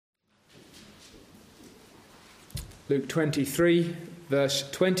Luke 23, verse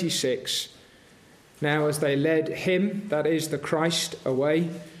 26. Now as they led him, that is the Christ, away,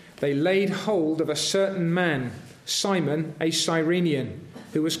 they laid hold of a certain man, Simon, a Cyrenian,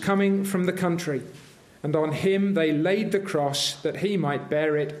 who was coming from the country, and on him they laid the cross that he might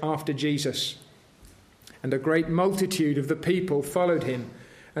bear it after Jesus. And a great multitude of the people followed him,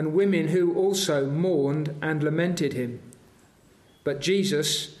 and women who also mourned and lamented him. But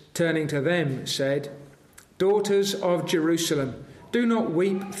Jesus, turning to them, said, Daughters of Jerusalem, do not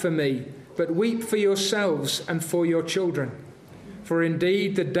weep for me, but weep for yourselves and for your children. For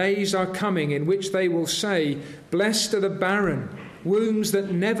indeed the days are coming in which they will say, Blessed are the barren, wombs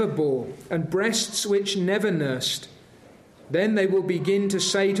that never bore, and breasts which never nursed. Then they will begin to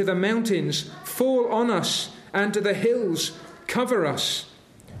say to the mountains, Fall on us, and to the hills, Cover us.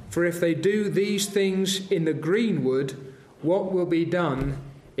 For if they do these things in the green wood, what will be done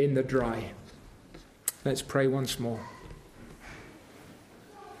in the dry? Let's pray once more.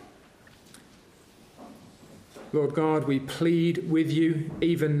 Lord God, we plead with you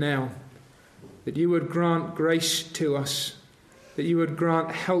even now that you would grant grace to us, that you would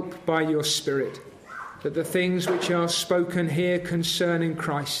grant help by your Spirit, that the things which are spoken here concerning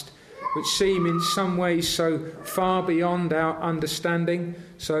Christ, which seem in some ways so far beyond our understanding,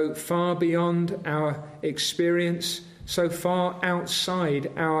 so far beyond our experience, so far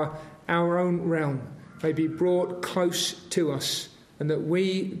outside our own realm, may be brought close to us, and that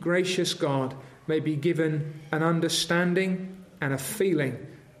we, gracious God, may be given an understanding and a feeling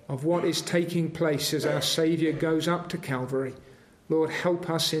of what is taking place as our Saviour goes up to Calvary. Lord, help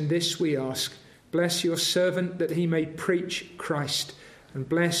us in this, we ask. Bless your servant that he may preach Christ, and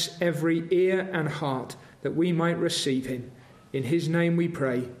bless every ear and heart that we might receive him. In his name we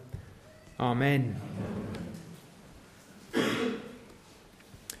pray. Amen.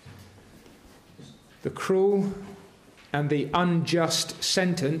 The cruel and the unjust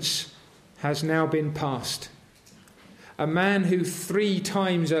sentence has now been passed. A man who 3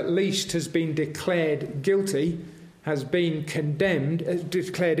 times at least has been declared guilty, has been condemned,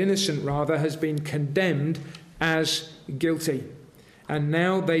 declared innocent rather, has been condemned as guilty. And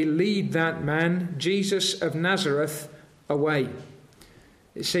now they lead that man, Jesus of Nazareth, away.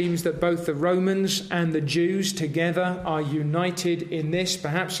 It seems that both the Romans and the Jews together are united in this,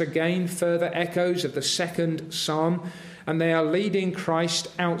 perhaps again further echoes of the 2nd Psalm, and they are leading Christ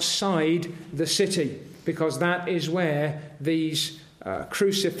outside the city, because that is where these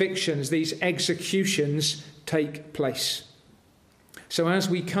crucifixions, these executions take place. So as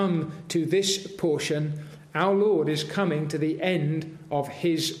we come to this portion, our Lord is coming to the end of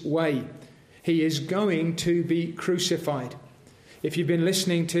his way. He is going to be crucified. If you've been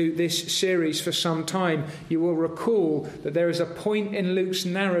listening to this series for some time, you will recall that there is a point in Luke's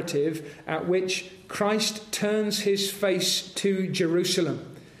narrative at which Christ turns his face to Jerusalem,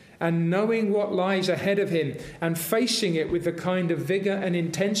 and knowing what lies ahead of him and facing it with the kind of vigour and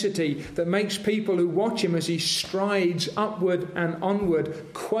intensity that makes people who watch him as he strides upward and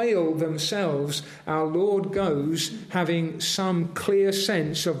onward quail themselves, our Lord goes having some clear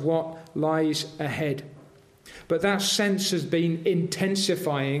sense of what lies ahead. But that sense has been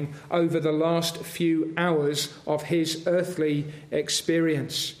intensifying over the last few hours of his earthly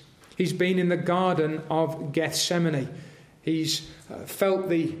experience. He's been in the Garden of Gethsemane. He's felt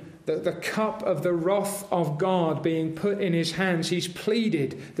the cup of the wrath of God being put in his hands. He's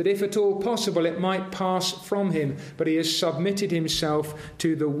pleaded that if at all possible it might pass from him, but he has submitted himself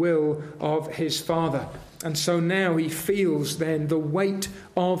to the will of his Father. And so now he feels then the weight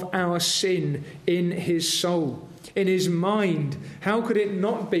of our sin in his soul, in his mind. How could it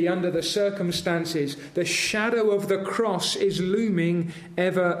not be under the circumstances? The shadow of the cross is looming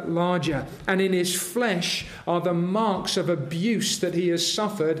ever larger. And in his flesh are the marks of abuse that he has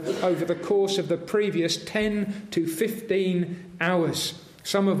suffered over the course of the previous 10 to 15 hours.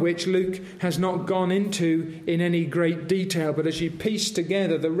 Some of which Luke has not gone into in any great detail, but as you piece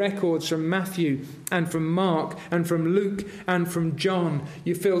together the records from Matthew and from Mark and from Luke and from John,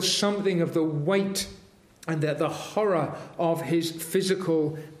 you feel something of the weight and the horror of his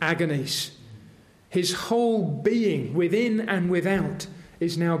physical agonies. His whole being, within and without,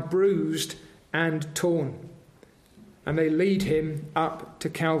 is now bruised and torn. And they lead him up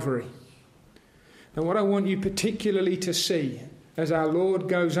to Calvary. Now, what I want you particularly to see as our Lord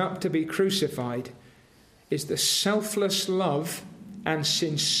goes up to be crucified is the selfless love and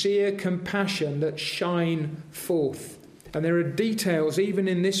sincere compassion that shine forth. And there are details even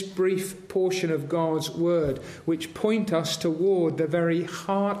in this brief portion of God's word which point us toward the very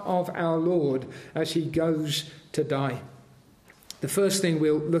heart of our Lord as he goes to die. The first thing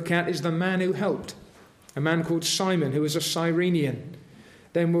we'll look at is the man who helped. a man called Simon, who was a Cyrenian.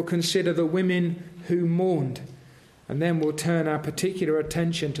 Then we'll consider the women who mourned. And then we'll turn our particular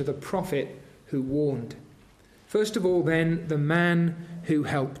attention to the prophet who warned. First of all, then, the man who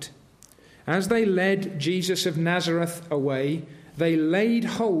helped. As they led Jesus of Nazareth away, they laid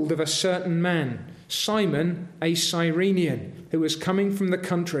hold of a certain man, Simon, a Cyrenian, who was coming from the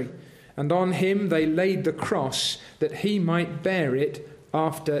country, and on him they laid the cross that he might bear it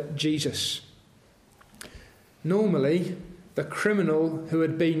after Jesus. Normally, the criminal who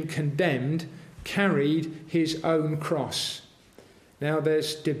had been condemned carried his own cross. Now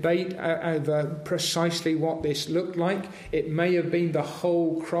there's debate over precisely what this looked like. It may have been the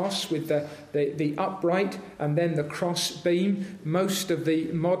whole cross with the upright and then the cross beam. Most of the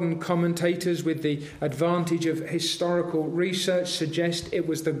modern commentators, with the advantage of historical research, suggest it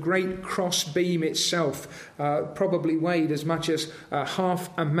was the great cross beam itself, probably weighed as much as half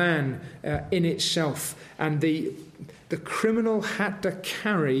a man in itself. And the criminal had to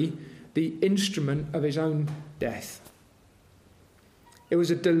carry the instrument of his own death. It was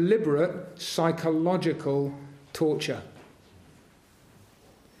a deliberate psychological torture.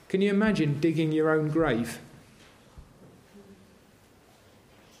 Can you imagine digging your own grave?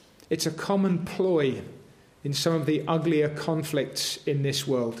 It's a common ploy in some of the uglier conflicts in this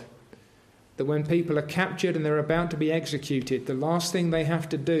world, that when people are captured and they're about to be executed, the last thing they have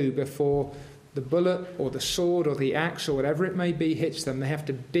to do before the bullet or the sword or the axe or whatever it may be hits them, they have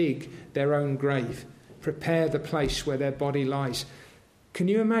to dig their own grave, prepare the place where their body lies. Can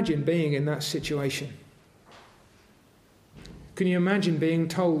you imagine being in that situation? Can you imagine being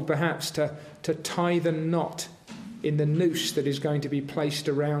told perhaps to tie the knot in the noose that is going to be placed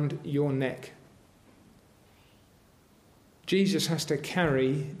around your neck? Jesus has to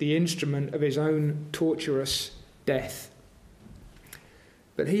carry the instrument of his own torturous death.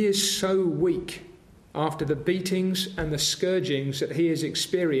 But he is so weak after the beatings and the scourgings that he has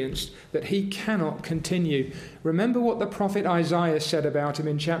experienced that he cannot continue. Remember what the prophet Isaiah said about him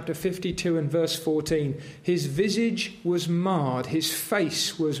in chapter 52 and verse 14. His visage was marred, his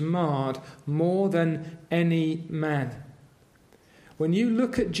face was marred more than any man. When you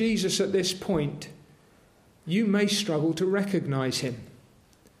look at Jesus at this point, you may struggle to recognize him,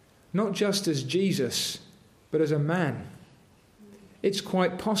 not just as Jesus, but as a man. It's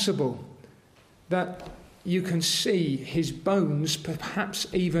quite possible that you can see his bones, perhaps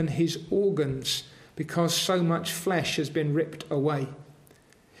even his organs, because so much flesh has been ripped away.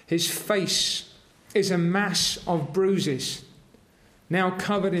 His face is a mass of bruises, now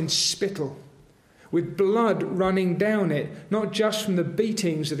covered in spittle, with blood running down it, not just from the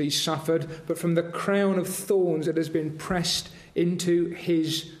beatings that he suffered, but from the crown of thorns that has been pressed into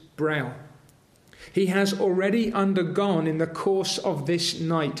his brow. He has already undergone in the course of this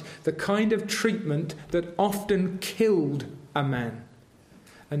night the kind of treatment that often killed a man.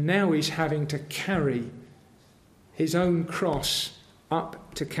 And now he's having to carry his own cross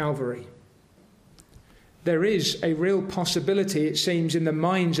up to Calvary. There is a real possibility, it seems, in the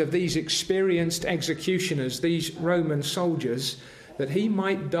minds of these experienced executioners, these Roman soldiers, that he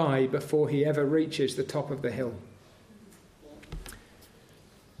might die before he ever reaches the top of the hill.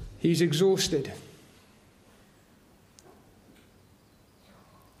 He's exhausted.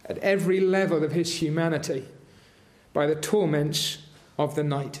 At every level of his humanity by the torments of the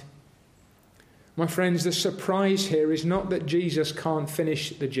night. My friends, the surprise here is not that Jesus can't finish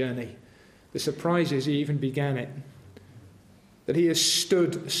the journey. The surprise is he even began it. That he has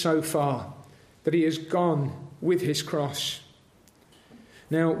stood so far, that he has gone with his cross.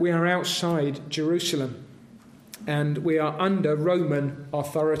 Now, we are outside Jerusalem and we are under Roman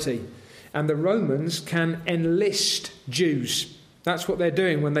authority. And the Romans can enlist Jews. That's what they're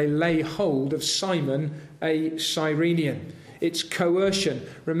doing when they lay hold of Simon, a Cyrenian. It's coercion.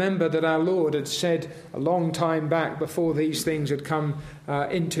 Remember that our Lord had said a long time back, before these things had come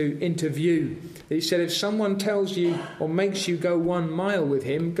into view, he said, if someone tells you or makes you go 1 mile with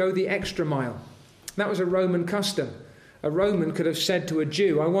him, go the extra mile. That was a Roman custom. A Roman could have said to a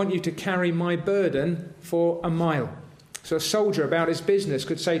Jew, I want you to carry my burden for 1 mile. So a soldier about his business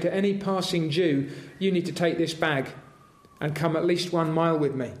could say to any passing Jew, you need to take this bag and come at least 1 mile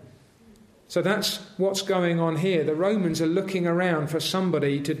with me. So that's what's going on here. The Romans are looking around for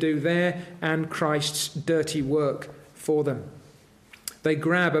somebody to do their and Christ's dirty work for them. They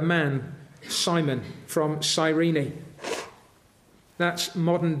grab a man, Simon, from Cyrene. That's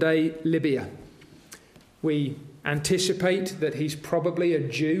modern-day Libya. We anticipate that he's probably a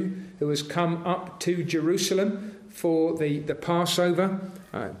Jew who has come up to Jerusalem for the Passover,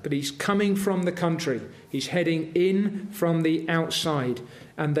 but he's coming from the country. He's heading in from the outside.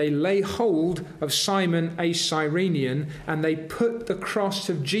 And they lay hold of Simon a Cyrenian, and they put the cross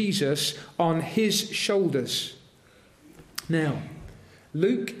of Jesus on his shoulders. Now,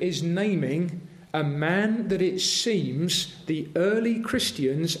 Luke is naming a man that it seems the early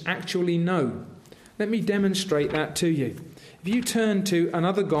Christians actually know. Let me demonstrate that to you. If you turn to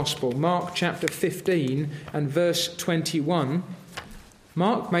another gospel, Mark chapter 15 and verse 21,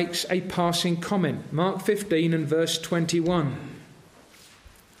 Mark makes a passing comment. Mark 15 and verse 21.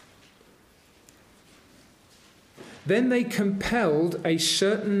 Then they compelled a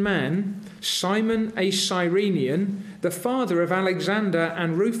certain man, Simon a Cyrenian, the father of Alexander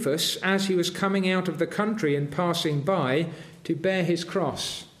and Rufus, as he was coming out of the country and passing by, to bear his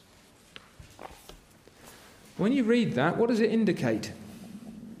cross. When you read that, what does it indicate?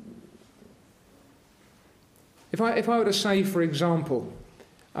 If I were to say, for example,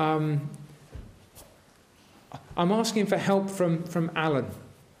 I'm asking for help from Alan.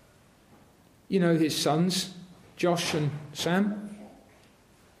 You know, his sons, Josh and Sam.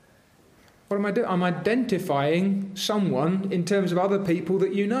 What am I doing? I'm identifying someone in terms of other people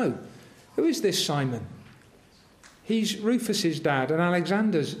that you know. Who is this Simon? He's Rufus's dad and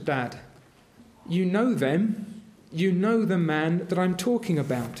Alexander's dad. You know them. You know the man that I'm talking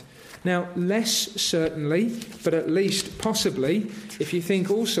about. Now, less certainly, but at least possibly, if you think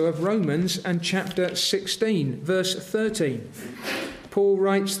also of Romans and chapter 16, verse 13. Paul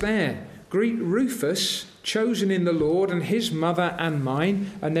writes there, "Greet Rufus, chosen in the Lord, and his mother and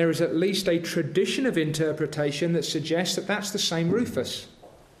mine," and there is at least a tradition of interpretation that suggests that that's the same Rufus.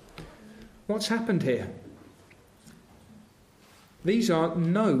 What's happened here? These are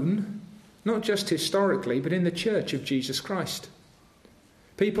known, not just historically, but in the church of Jesus Christ.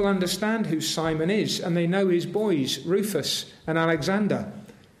 People understand who Simon is, and they know his boys, Rufus and Alexander.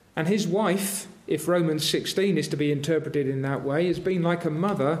 And his wife, if Romans 16 is to be interpreted in that way, has been like a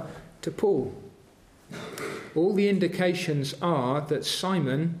mother to Paul. All the indications are that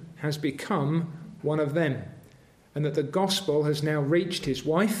Simon has become one of them, and that the gospel has now reached his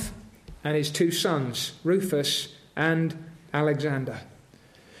wife and his two sons, Rufus and Alexander.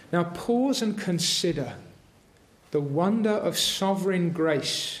 Now pause and consider the wonder of sovereign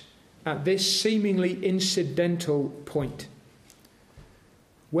grace at this seemingly incidental point.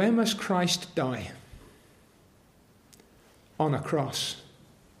 Where must Christ die? On a cross.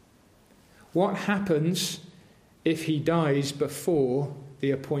 What happens if he dies before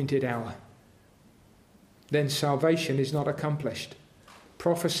the appointed hour? Then salvation is not accomplished.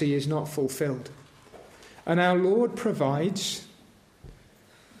 Prophecy is not fulfilled. And our Lord provides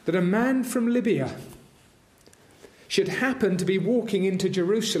that a man from Libya should happen to be walking into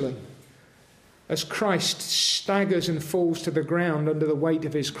Jerusalem as Christ staggers and falls to the ground under the weight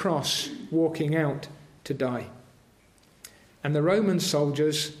of his cross, walking out to die. And the Roman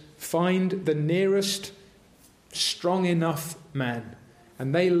soldiers find the nearest strong enough man,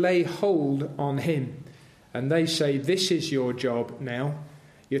 and they lay hold on him, and they say, "This is your job now.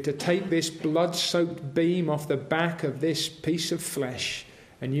 You're to take this blood-soaked beam off the back of this piece of flesh,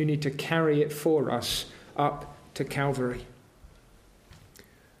 and you need to carry it for us up to Calvary."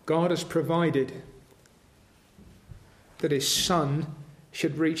 God has provided that his Son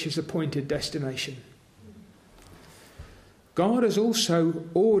should reach his appointed destination. God has also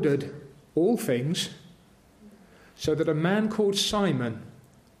ordered all things so that a man called Simon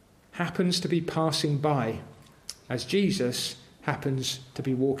happens to be passing by as Jesus happens to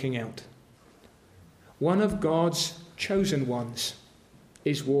be walking out. One of God's chosen ones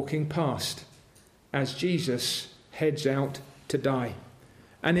is walking past as Jesus heads out to die.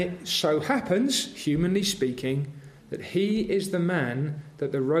 And it so happens, humanly speaking, that he is the man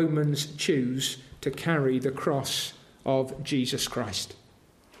that the Romans choose to carry the cross of Jesus Christ.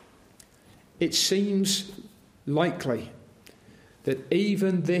 It seems likely that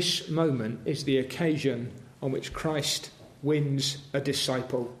even this moment is the occasion on which Christ wins a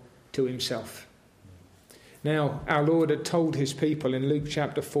disciple to himself. Now, our Lord had told his people in Luke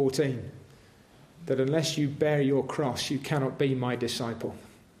chapter 14 that unless you bear your cross, you cannot be my disciple.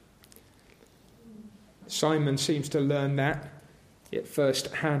 Simon seems to learn that at first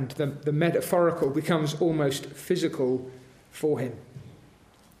hand. The metaphorical becomes almost physical for him.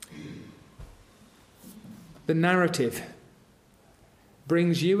 The narrative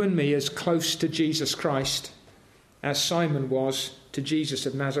brings you and me as close to Jesus Christ as Simon was to Jesus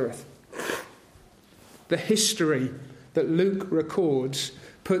of Nazareth. The history that Luke records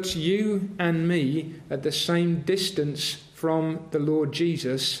puts you and me at the same distance from the Lord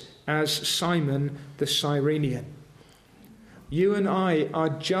Jesus as Simon the Cyrenian. you and I are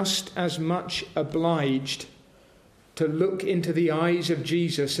just as much obliged to look into the eyes of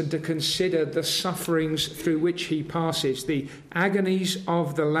Jesus and to consider the sufferings through which he passes, the agonies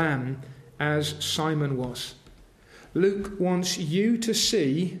of the Lamb, as Simon was. Luke wants you to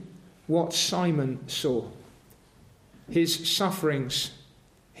see what Simon saw. His sufferings,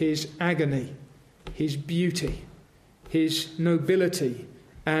 his agony, his beauty, his nobility,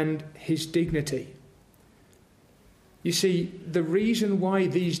 and his dignity. You see, the reason why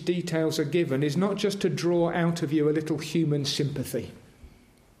these details are given is not just to draw out of you a little human sympathy.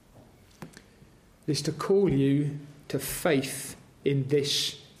 It's to call you to faith in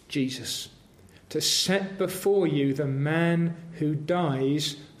this Jesus, to set before you the man who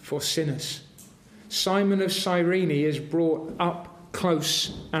dies for sinners. Simon of Cyrene is brought up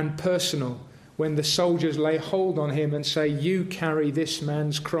close and personal when the soldiers lay hold on him and say, "You carry this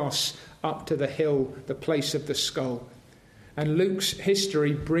man's cross up to the hill, the place of the skull." And Luke's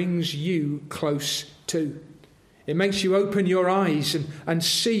history brings you close too. It makes you open your eyes and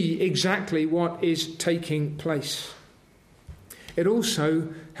see exactly what is taking place. It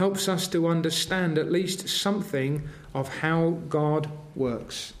also helps us to understand at least something of how God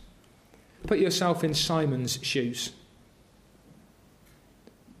works. Put yourself in Simon's shoes.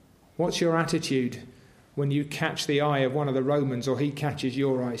 What's your attitude when you catch the eye of one of the Romans or he catches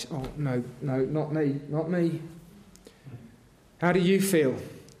your eyes? "Oh, no, not me, not me." How do you feel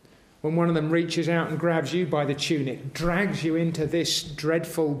when one of them reaches out and grabs you by the tunic, drags you into this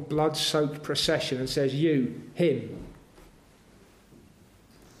dreadful blood-soaked procession and says, "You, him"?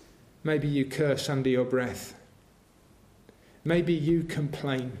 Maybe you curse under your breath. Maybe you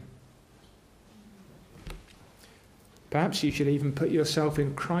complain. Perhaps you should even put yourself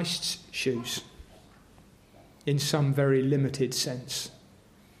in Christ's shoes, in some very limited sense.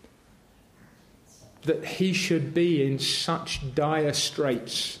 That he should be in such dire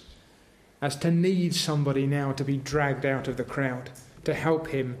straits as to need somebody now to be dragged out of the crowd to help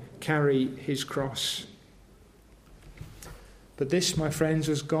him carry his cross. But this, my friends,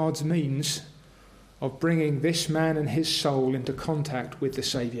 was God's means of bringing this man and his soul into contact with the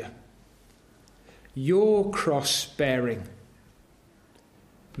Saviour. Your cross bearing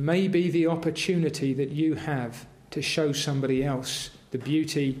may be the opportunity that you have to show somebody else the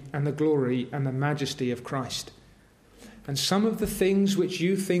beauty and the glory and the majesty of Christ. And some of the things which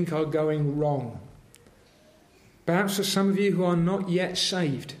you think are going wrong, perhaps for some of you who are not yet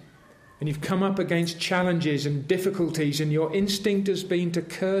saved, and you've come up against challenges and difficulties and your instinct has been to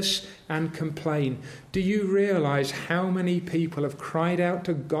curse and complain, do you realise how many people have cried out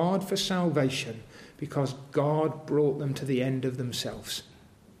to God for salvation because God brought them to the end of themselves?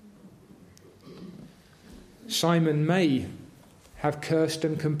 Simon may have cursed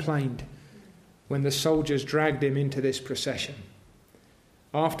and complained when the soldiers dragged him into this procession.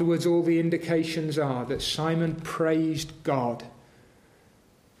 Afterwards, all the indications are that Simon praised God.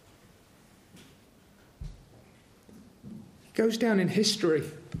 He goes down in history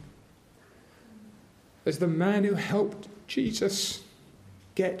as the man who helped Jesus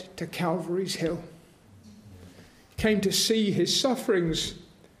get to Calvary's Hill. He came to see his sufferings,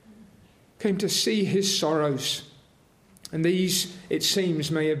 came to see his sorrows. And these, it seems,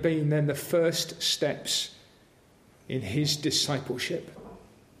 may have been then the first steps in his discipleship.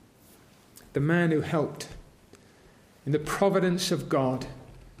 The man who helped, in the providence of God,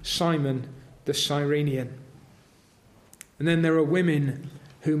 Simon the Cyrenian. And then there are women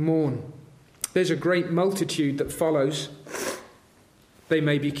who mourn. There's a great multitude that follows. They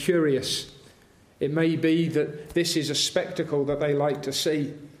may be curious. It may be that this is a spectacle that they like to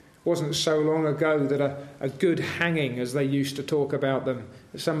see. It wasn't so long ago that a good hanging, as they used to talk about them,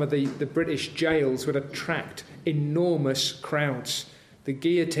 some of the British jails would attract enormous crowds. The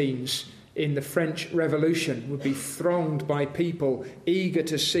guillotines in the French Revolution would be thronged by people eager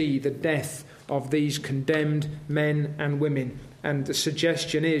to see the death of these condemned men and women. And the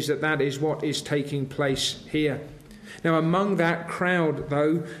suggestion is that that is what is taking place here. Now, among that crowd,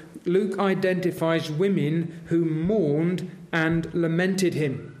 though, Luke identifies women who mourned and lamented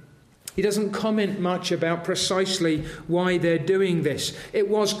him. He doesn't comment much about precisely why they're doing this. It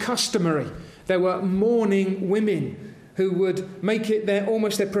was customary. There were mourning women who would make it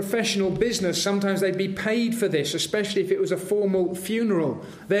almost their professional business. Sometimes they'd be paid for this, especially if it was a formal funeral.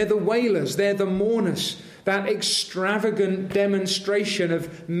 They're the wailers, they're the mourners. That extravagant demonstration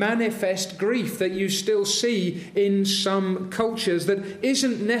of manifest grief that you still see in some cultures that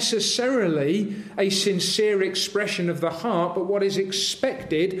isn't necessarily a sincere expression of the heart, but what is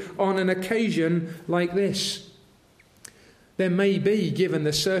expected on an occasion like this. There may be, given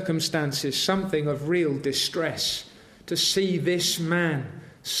the circumstances, something of real distress to see this man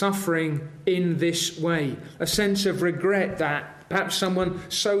suffering in this way. A sense of regret that perhaps someone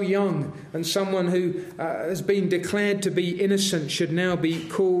so young and someone who has been declared to be innocent should now be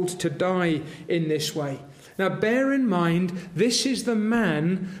called to die in this way. Now bear in mind, this is the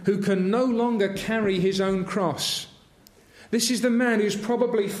man who can no longer carry his own cross. This is the man who's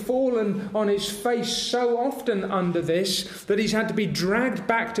probably fallen on his face so often under this that he's had to be dragged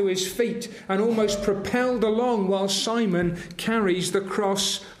back to his feet and almost propelled along while Simon carries the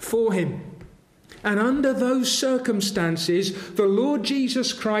cross for him. And under those circumstances, the Lord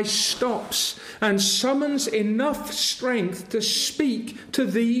Jesus Christ stops and summons enough strength to speak to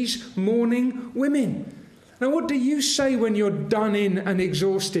these mourning women. Now, what do you say when you're done in and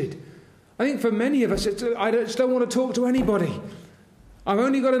exhausted? I think for many of us, I just don't want to talk to anybody. I've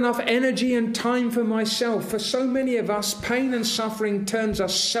only got enough energy and time for myself. For so many of us, pain and suffering turns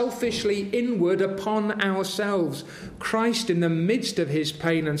us selfishly inward upon ourselves. Christ, in the midst of his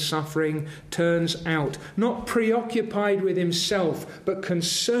pain and suffering, turns out, not preoccupied with himself, but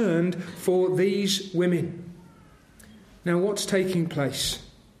concerned for these women. Now, what's taking place?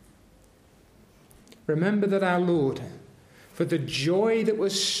 Remember that our Lord, for the joy that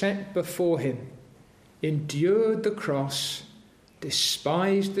was set before him, endured the cross,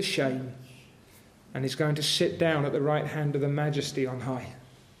 despised the shame, and is going to sit down at the right hand of the Majesty on high.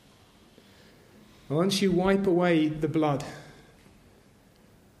 Once you wipe away the blood,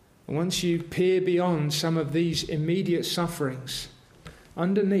 once you peer beyond some of these immediate sufferings,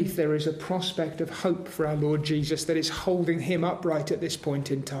 underneath there is a prospect of hope for our Lord Jesus that is holding him upright at this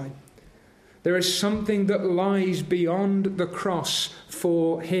point in time. There is something that lies beyond the cross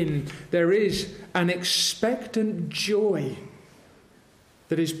for him. There is an expectant joy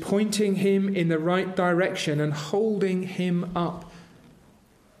that is pointing him in the right direction and holding him up.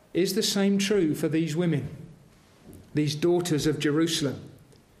 Is the same true for these women, these daughters of Jerusalem?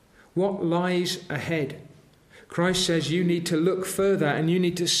 What lies ahead? Christ says you need to look further and you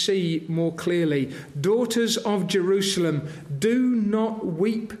need to see more clearly. Daughters of Jerusalem, do not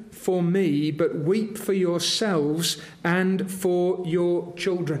weep for me, but weep for yourselves and for your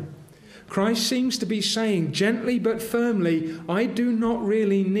children. Christ seems to be saying gently but firmly, I do not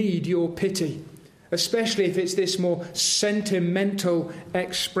really need your pity, especially if it's this more sentimental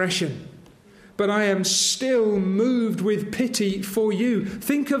expression. But I am still moved with pity for you.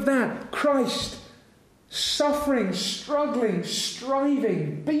 Think of that. Christ, suffering, struggling,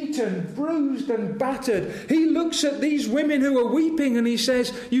 striving, beaten, bruised and battered. He looks at these women who are weeping and he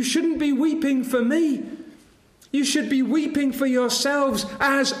says, you shouldn't be weeping for me. You should be weeping for yourselves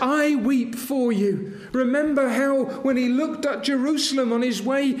as I weep for you. Remember how when he looked at Jerusalem on his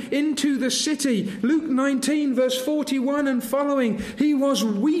way into the city, Luke 19 verse 41 and following, he was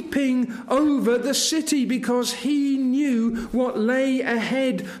weeping over the city because he knew what lay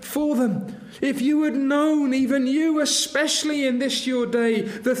ahead for them. If you had known, even you especially in this your day,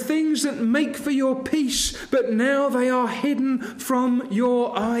 the things that make for your peace, but now they are hidden from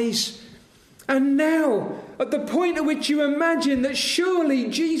your eyes. And now, at the point at which you imagine that surely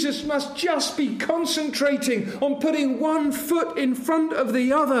Jesus must just be concentrating on putting one foot in front of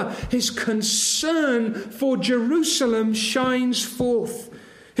the other, his concern for Jerusalem shines forth.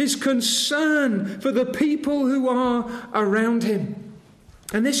 His concern for the people who are around him.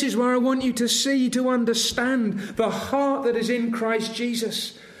 And this is where I want you to see, to understand the heart that is in Christ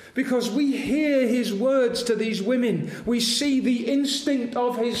Jesus. Because we hear his words to these women. We see the instinct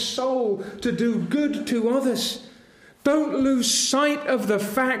of his soul to do good to others. Don't lose sight of the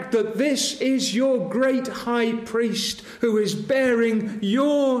fact that this is your great high priest who is bearing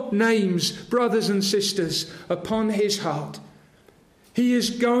your names, brothers and sisters, upon his heart. He is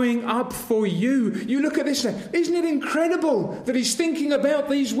going up for you. You look at this now. Isn't it incredible that he's thinking about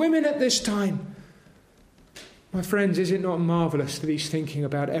these women at this time? My friends, is it not marvellous that he's thinking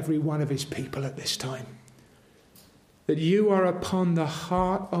about every one of his people at this time? That you are upon the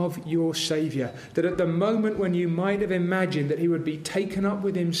heart of your Saviour. That at the moment when you might have imagined that he would be taken up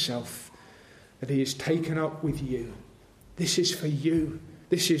with himself, that he is taken up with you. This is for you.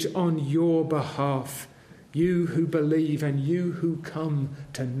 This is on your behalf. You who believe and you who come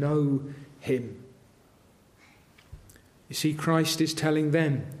to know him. You see, Christ is telling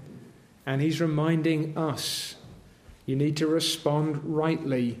them, and he's reminding us, you need to respond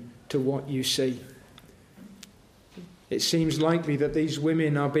rightly to what you see. It seems likely that these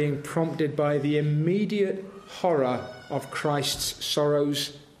women are being prompted by the immediate horror of Christ's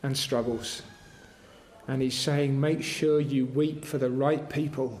sorrows and struggles. And he's saying, make sure you weep for the right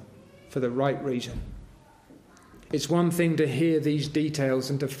people, for the right reason. It's one thing to hear these details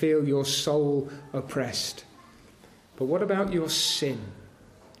and to feel your soul oppressed. But what about your sin?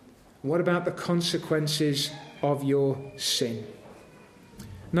 What about the consequences of your sin?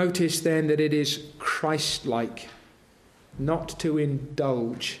 Notice then that it is Christ-like not to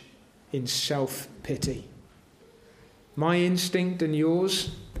indulge in self-pity. My instinct and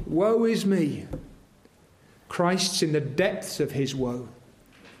yours, woe is me. Christ's in the depths of his woe.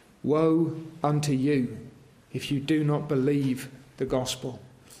 Woe unto you if you do not believe the gospel.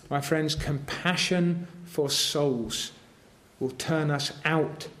 My friends, compassion for souls will turn us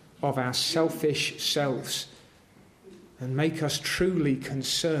out of our selfish selves and make us truly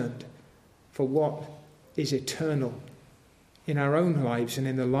concerned for what is eternal in our own lives and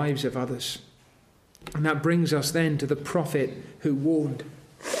in the lives of others. And that brings us then to the prophet who warned.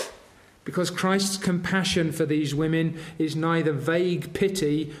 Because Christ's compassion for these women is neither vague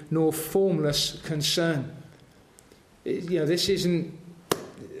pity nor formless concern. This isn't,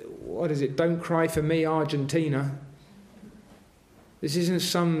 Don't Cry for Me, Argentina. This isn't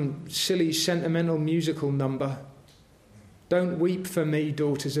some silly sentimental musical number. Don't weep for me,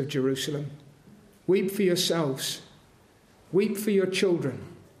 daughters of Jerusalem. Weep for yourselves. Weep for your children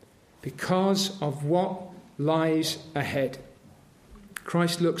because of what lies ahead.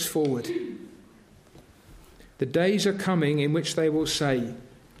 Christ looks forward. The days are coming in which they will say,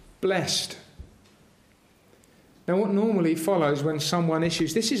 blessed. Now, what normally follows when someone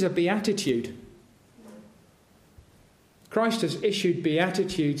issues, this is a beatitude. Christ has issued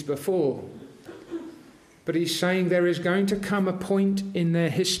beatitudes before, but he's saying there is going to come a point in their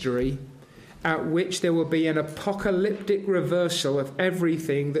history at which there will be an apocalyptic reversal of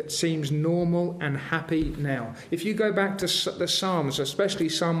everything that seems normal and happy now. If you go back to the Psalms, especially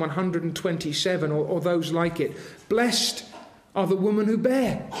Psalm 127 or those like it, blessed are the women who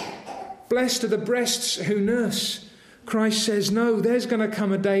bear. Blessed are the breasts who nurse. Christ says, no, there's going to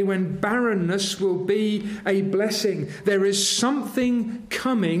come a day when barrenness will be a blessing. There is something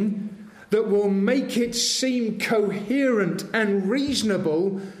coming that will make it seem coherent and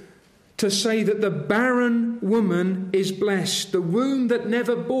reasonable to say that the barren woman is blessed. The womb that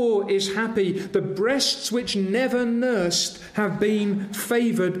never bore is happy. The breasts which never nursed have been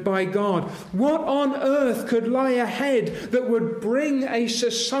favoured by God. What on earth could lie ahead that would bring a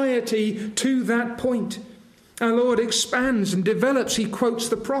society to that point? Our Lord expands and develops. He quotes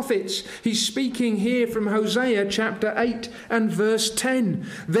the prophets. He's speaking here from Hosea chapter 8 and verse 10.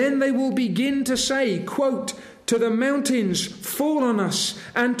 Then they will begin to say, quote, to the mountains, fall on us,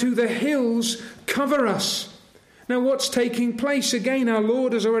 and to the hills, cover us. Now, what's taking place? Again, our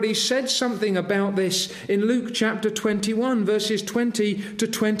Lord has already said something about this in Luke chapter 21, verses 20 to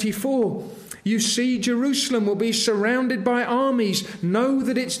 24. You see, Jerusalem will be surrounded by armies. Know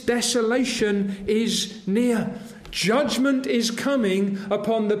that its desolation is near. Judgment is coming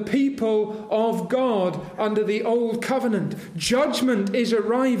upon the people of God under the old covenant. Judgment is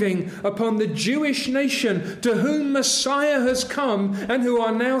arriving upon the Jewish nation to whom Messiah has come and who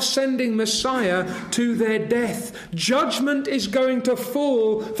are now sending Messiah to their death. Judgment is going to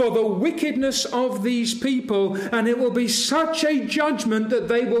fall for the wickedness of these people, and it will be such a judgment that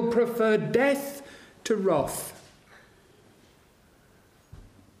they will prefer death to wrath.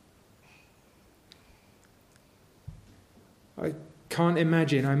 I can't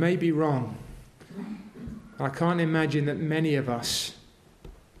imagine, I may be wrong, I can't imagine that many of us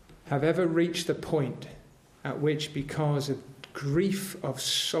have ever reached the point at which, because of grief of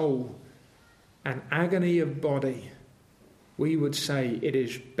soul and agony of body, we would say, it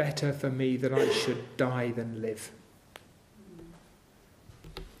is better for me that I should die than live.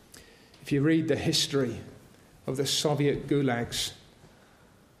 If you read the history of the Soviet gulags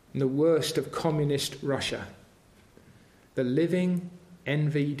and the worst of communist Russia, the living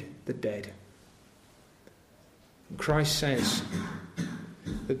envied the dead. Christ says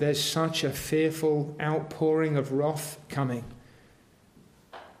that there's such a fearful outpouring of wrath coming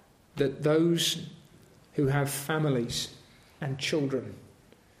that those who have families and children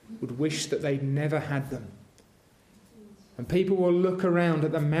would wish that they'd never had them. And people will look around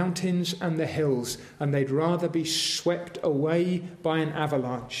at the mountains and the hills and they'd rather be swept away by an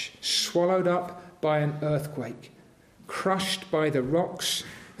avalanche, swallowed up by an earthquake, crushed by the rocks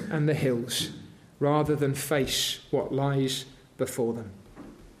and the hills, rather than face what lies before them.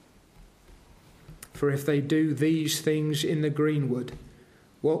 For if they do these things in the greenwood,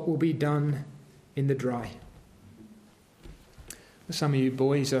 what will be done in the dry? Some of you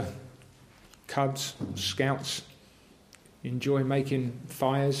boys are Cubs, Scouts. You enjoy making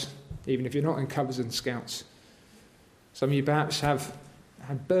fires, even if you're not in Cubs and Scouts. Some of you perhaps have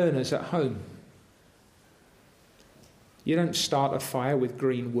had burners at home. You don't start a fire with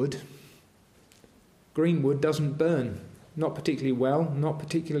green wood. Green wood doesn't burn, not particularly well, not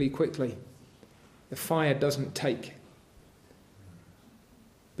particularly quickly. The fire doesn't take.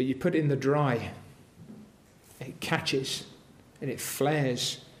 But you put it in the dry, it catches and it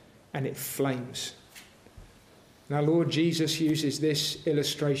flares and it flames. Now, Lord Jesus uses this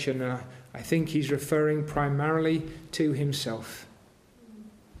illustration, and I think he's referring primarily to himself.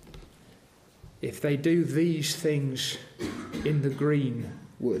 If they do these things in the green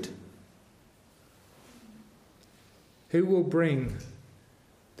wood, who will bring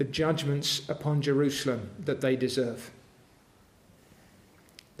the judgments upon Jerusalem that they deserve?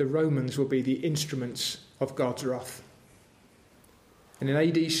 The Romans will be the instruments of God's wrath. And in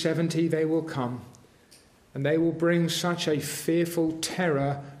AD 70 they will come, and they will bring such a fearful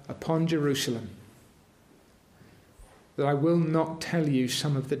terror upon Jerusalem that I will not tell you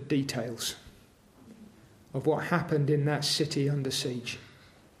some of the details of what happened in that city under siege.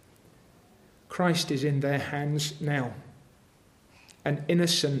 Christ is in their hands now, an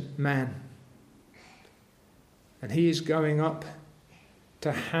innocent man. And he is going up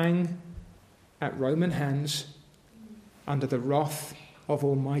to hang at Roman hands under the wrath of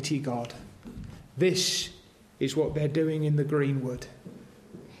Almighty God. This is what they're doing in the greenwood.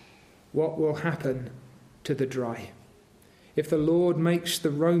 What will happen to the dry? If the Lord makes the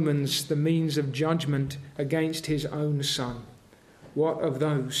Romans the means of judgment against his own Son, what of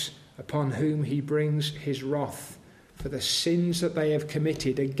those upon whom he brings his wrath for the sins that they have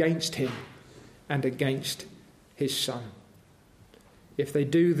committed against him and against his Son? If they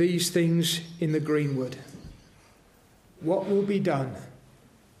do these things in the greenwood, what will be done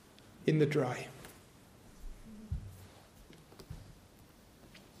in the dry?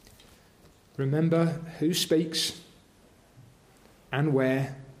 Remember who speaks and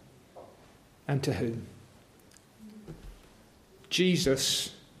where and to whom.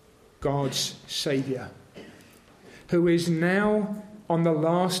 Jesus, God's Saviour, who is now on the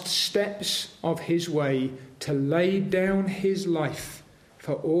last steps of his way to lay down his life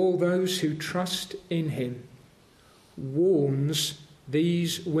for all those who trust in him, warns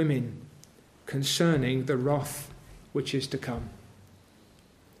these women concerning the wrath which is to come.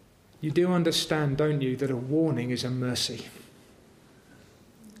 You do understand, don't you, that a warning is a mercy.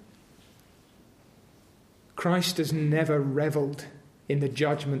 Christ has never revelled in the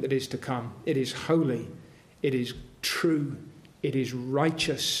judgment that is to come. It is holy, it is true, it is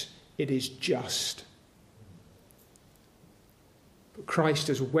righteous, it is just. But Christ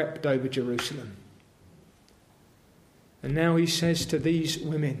has wept over Jerusalem. And now he says to these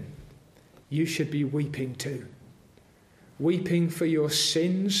women, you should be weeping too. Weeping for your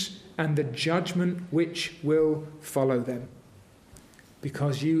sins and the judgment which will follow them.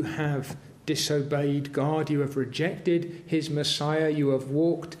 Because you have disobeyed God, you have rejected his Messiah, you have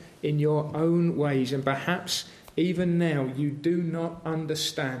walked in your own ways, and perhaps even now you do not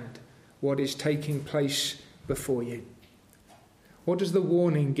understand what is taking place before you. What does the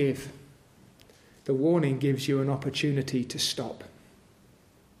warning give? The warning gives you an opportunity to stop.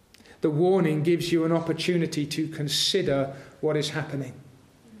 The warning gives you an opportunity to consider what is happening.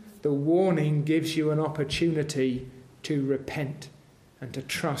 The warning gives you an opportunity to repent and to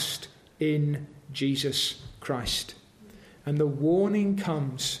trust in Jesus Christ. And the warning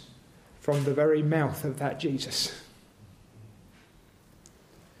comes from the very mouth of that Jesus.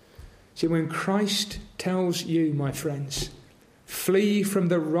 See, when Christ tells you, my friends, flee from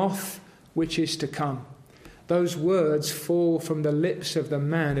the wrath which is to come, those words fall from the lips of the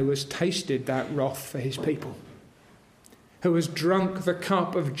man who has tasted that wrath for his people, who has drunk the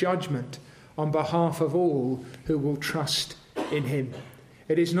cup of judgment on behalf of all who will trust in him.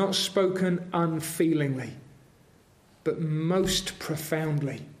 It is not spoken unfeelingly, but most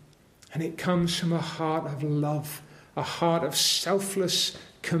profoundly. And it comes from a heart of love, a heart of selfless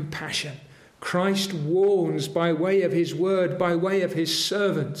compassion. Christ warns by way of his word, by way of his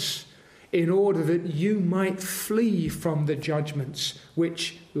servants, in order that you might flee from the judgments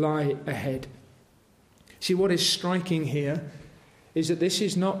which lie ahead. See, what is striking here is that this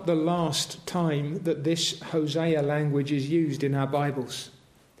is not the last time that this Hosea language is used in our Bibles.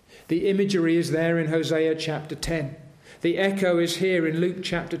 The imagery is there in Hosea chapter 10. The echo is here in Luke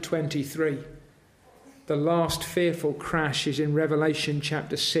chapter 23. The last fearful crash is in Revelation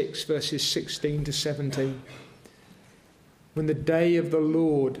chapter 6, verses 16 to 17. When the day of the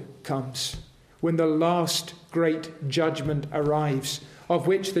Lord comes, when the last great judgment arrives, of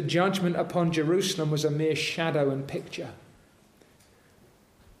which the judgment upon Jerusalem was a mere shadow and picture,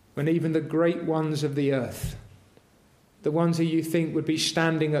 when even the great ones of the earth, the ones who you think would be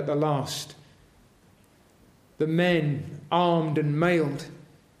standing at the last, the men armed and mailed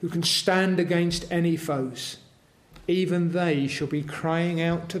who can stand against any foes. Even they shall be crying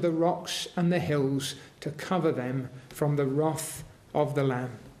out to the rocks and the hills to cover them from the wrath of the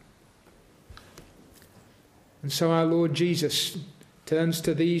Lamb. And so our Lord Jesus turns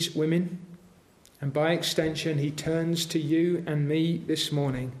to these women, and by extension he turns to you and me this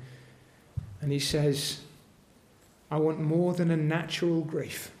morning, and he says, I want more than a natural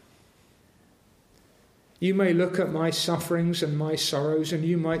grief. You may look at my sufferings and my sorrows and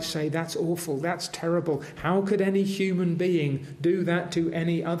you might say, that's awful, that's terrible. How could any human being do that to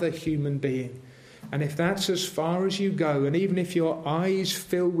any other human being? And if that's as far as you go, and even if your eyes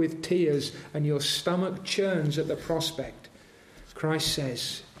fill with tears and your stomach churns at the prospect, Christ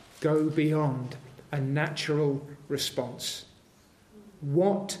says, go beyond a natural response.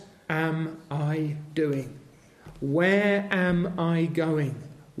 What am I doing? Where am I going?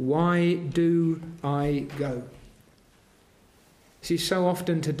 Why do I go? See, so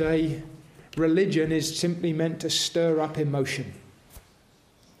often today, religion is simply meant to stir up emotion.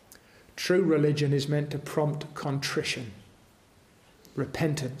 True religion is meant to prompt contrition,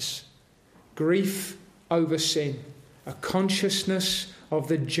 repentance, grief over sin, a consciousness of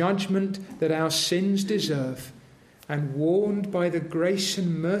the judgment that our sins deserve, and warned by the grace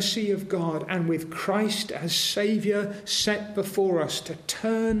and mercy of God, and with Christ as Saviour set before us, to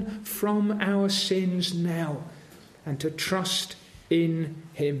turn from our sins now and to trust in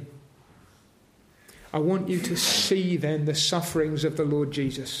him. I want you to see then the sufferings of the Lord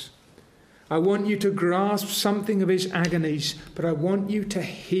Jesus. I want you to grasp something of his agonies, but I want you to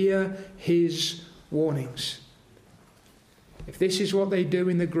hear his warnings. If this is what they do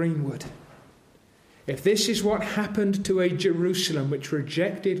in the Greenwood, if this is what happened to a Jerusalem which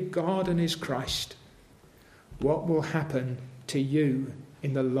rejected God and his Christ, what will happen to you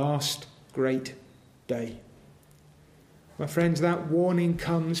in the last great day? My friends, that warning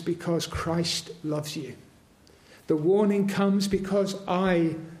comes because Christ loves you. The warning comes because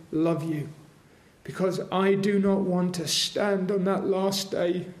I love you. Because I do not want to stand on that last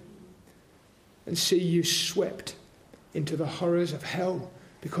day and see you swept into the horrors of hell,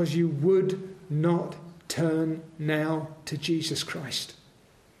 because you would not turn now to Jesus Christ.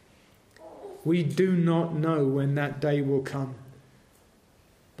 We do not know when that day will come,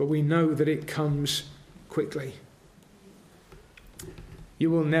 but we know that it comes quickly. You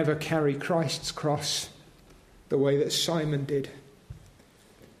will never carry Christ's cross the way that Simon did.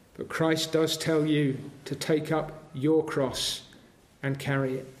 But Christ does tell you to take up your cross and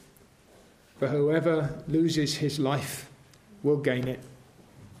carry it. For whoever loses his life will gain it.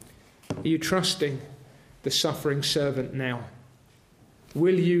 Are you trusting the suffering servant now?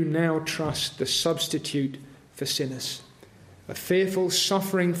 Will you now trust the substitute for sinners? A fearful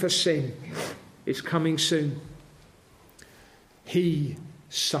suffering for sin is coming soon. He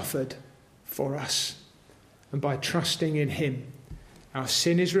suffered for us. And by trusting in him, our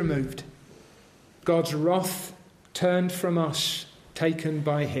sin is removed. God's wrath turned from us, taken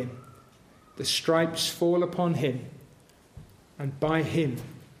by him. The stripes fall upon him, and by him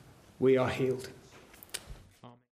we are healed.